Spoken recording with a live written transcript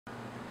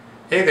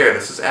Hey there,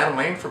 this is Adam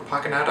Lane from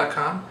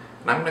Pocketnow.com,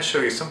 and I'm going to show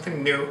you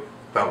something new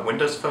about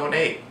Windows Phone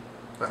 8.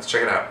 Let's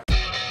check it out.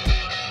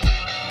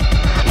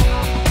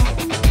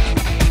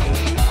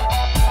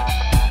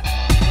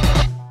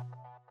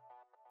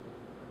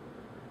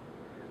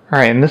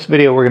 Alright, in this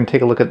video we're going to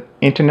take a look at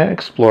Internet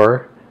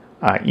Explorer,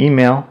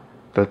 email,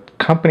 the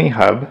company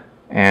hub,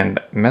 and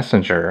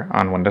Messenger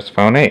on Windows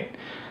Phone 8.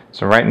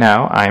 So right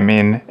now I'm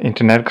in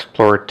Internet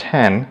Explorer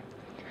 10,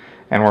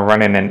 and we're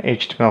running an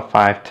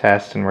HTML5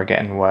 test, and we're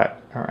getting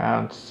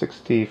around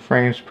 60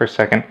 frames per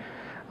second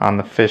on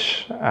the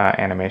fish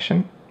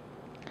animation.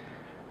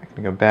 I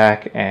can go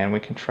back and we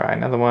can try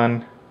another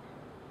one,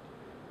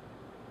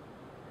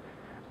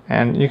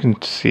 and you can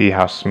see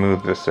how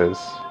smooth this is.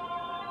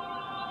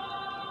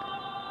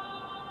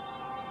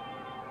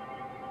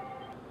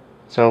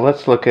 So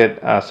let's look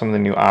at some of the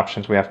new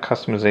options. We have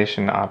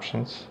customization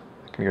options.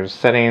 I can go to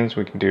settings.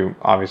 We can do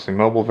obviously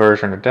mobile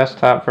version or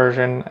desktop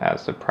version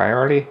as the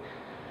priority,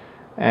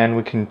 and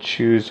we can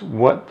choose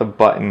what the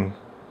button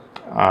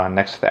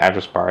next to the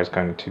address bar is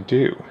going to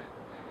do.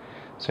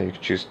 So you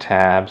can choose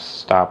tabs,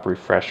 stop,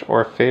 refresh,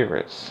 or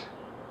favorites.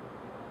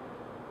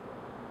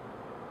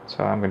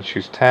 So I'm going to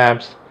choose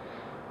tabs,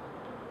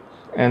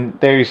 and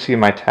there you see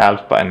my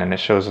tabs button, and it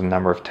shows the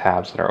number of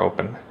tabs that are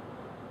open.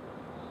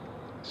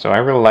 So I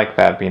really like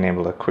that, being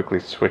able to quickly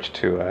switch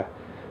to a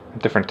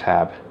different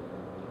tab.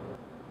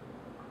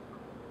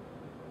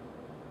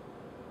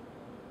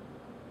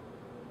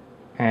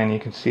 And you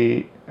can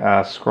see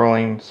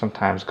scrolling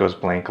sometimes goes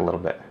blank a little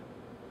bit.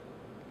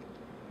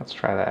 Let's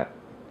try that.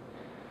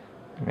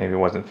 Maybe it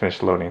wasn't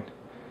finished loading.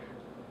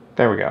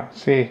 There we go.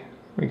 See,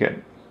 we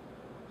get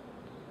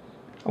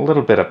a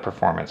little bit of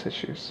performance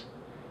issues.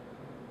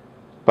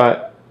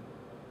 But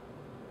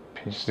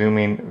page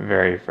zooming,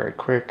 very, very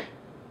quick.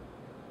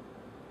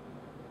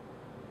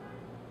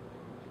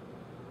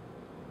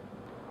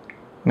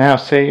 Now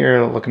say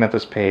you're looking at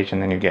this page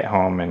and then you get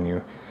home and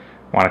you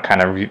want to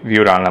kind of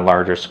view it on a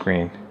larger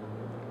screen.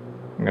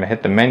 I'm going to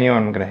hit the menu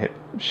and I'm going to hit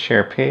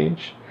share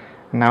page.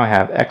 Now I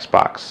have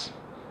Xbox.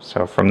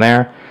 So from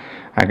there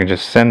I can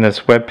just send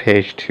this web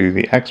page to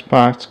the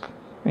Xbox,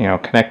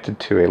 connected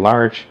to a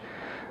large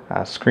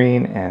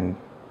screen, and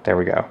there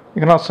we go. You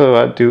can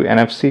also do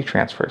NFC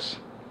transfers.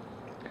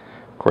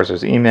 Of course,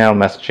 there's email,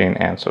 messaging,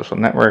 and social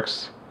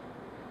networks.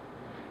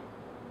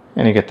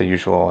 And you get the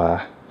usual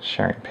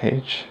sharing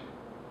page.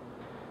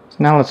 So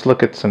now let's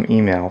look at some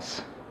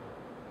emails.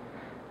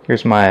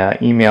 Here's my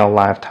email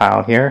live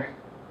tile here.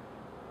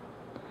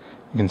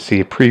 You can see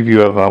a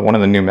preview of one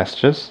of the new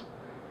messages.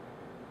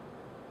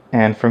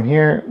 And from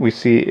here we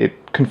see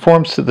it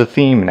conforms to the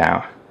theme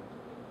now.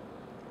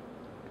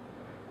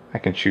 I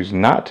can choose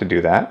not to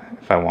do that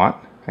if I want.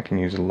 I can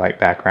use a light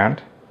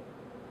background.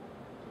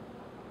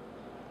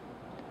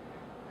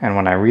 And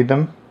when I read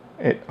them,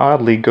 it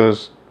oddly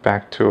goes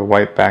back to a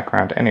white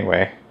background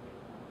anyway.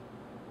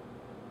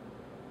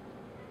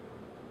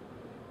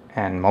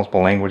 And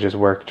multiple languages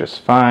work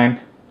just fine.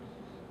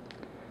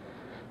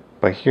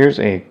 But here's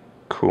a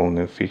cool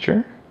new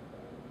feature.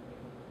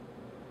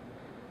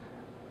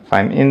 If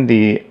I'm in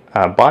the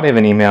body of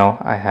an email,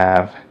 I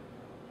have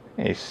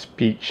a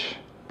speech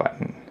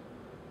button.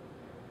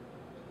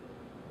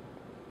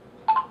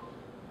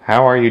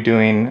 How are you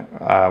doing?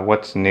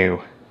 What's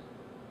new?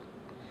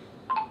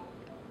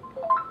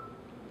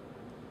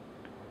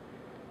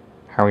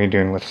 How are you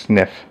doing with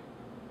sniff?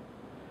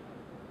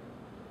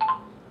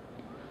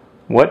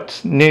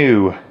 What's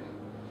new?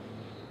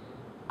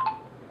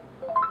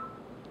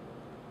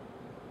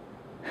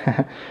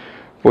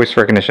 Voice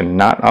recognition,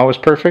 not always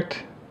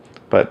perfect,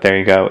 but there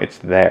you go, it's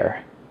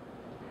there.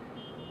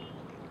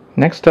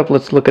 Next up,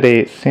 let's look at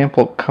a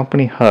sample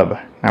company hub.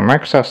 Now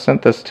Microsoft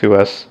sent this to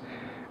us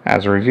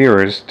as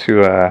reviewers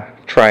to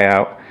try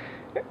out,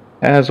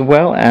 as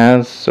well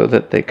as so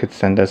that they could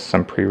send us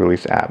some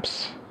pre-release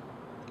apps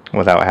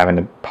without having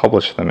to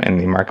publish them in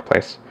the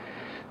marketplace.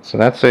 So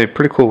that's a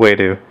pretty cool way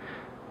to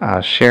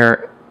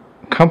share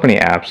company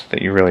apps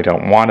that you really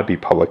don't want to be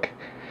public.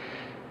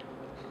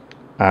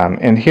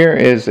 And here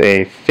is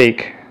a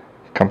fake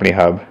company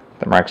hub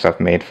that Microsoft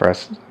made for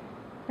us.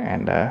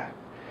 And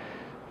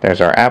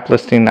there's our app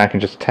listing. I can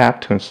just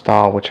tap to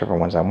install whichever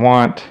ones I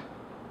want.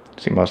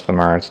 See, most of them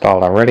are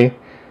installed already.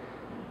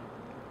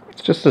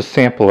 It's just a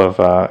sample of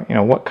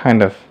what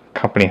kind of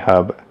company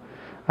hub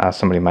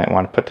somebody might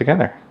want to put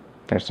together.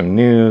 There's some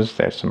news,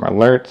 there's some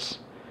alerts.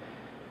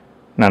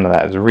 None of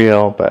that is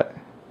real, but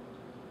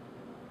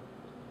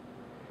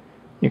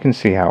you can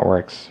see how it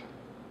works.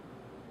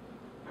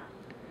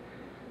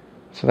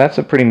 So that's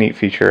a pretty neat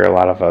feature. A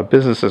lot of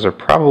businesses are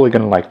probably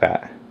going to like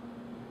that.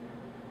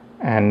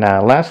 And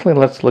lastly,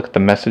 let's look at the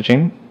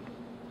messaging.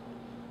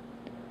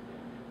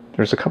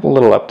 There's a couple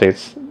little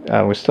updates.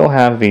 We still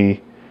have the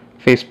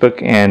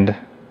Facebook and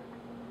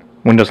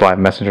Windows Live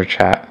Messenger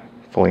chat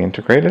fully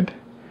integrated.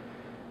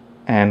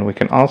 And we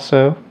can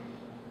also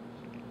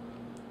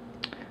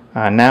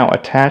now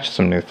attach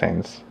some new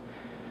things.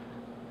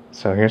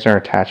 So here's our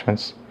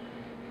attachments.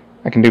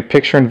 I can do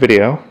picture and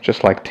video,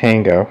 just like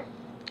Tango,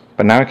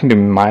 but now I can do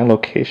my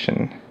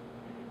location.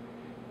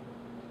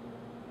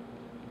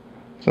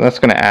 So that's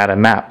going to add a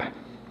map.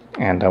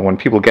 And when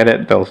people get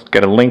it, they'll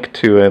get a link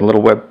to a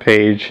little web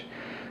page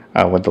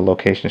with the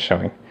location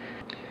showing.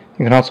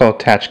 You can also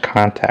attach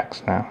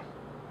contacts now.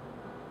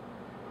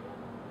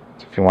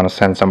 So if you want to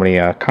send somebody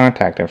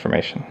contact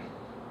information.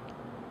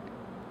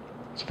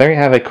 So there you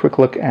have a quick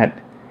look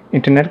at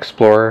Internet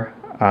Explorer,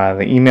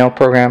 the email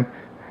program,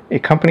 a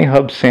Company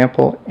Hub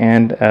sample,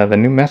 and the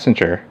new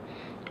Messenger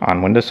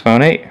on Windows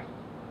Phone 8.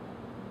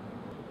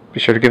 Be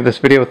sure to give this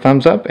video a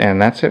thumbs up,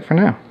 and that's it for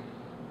now.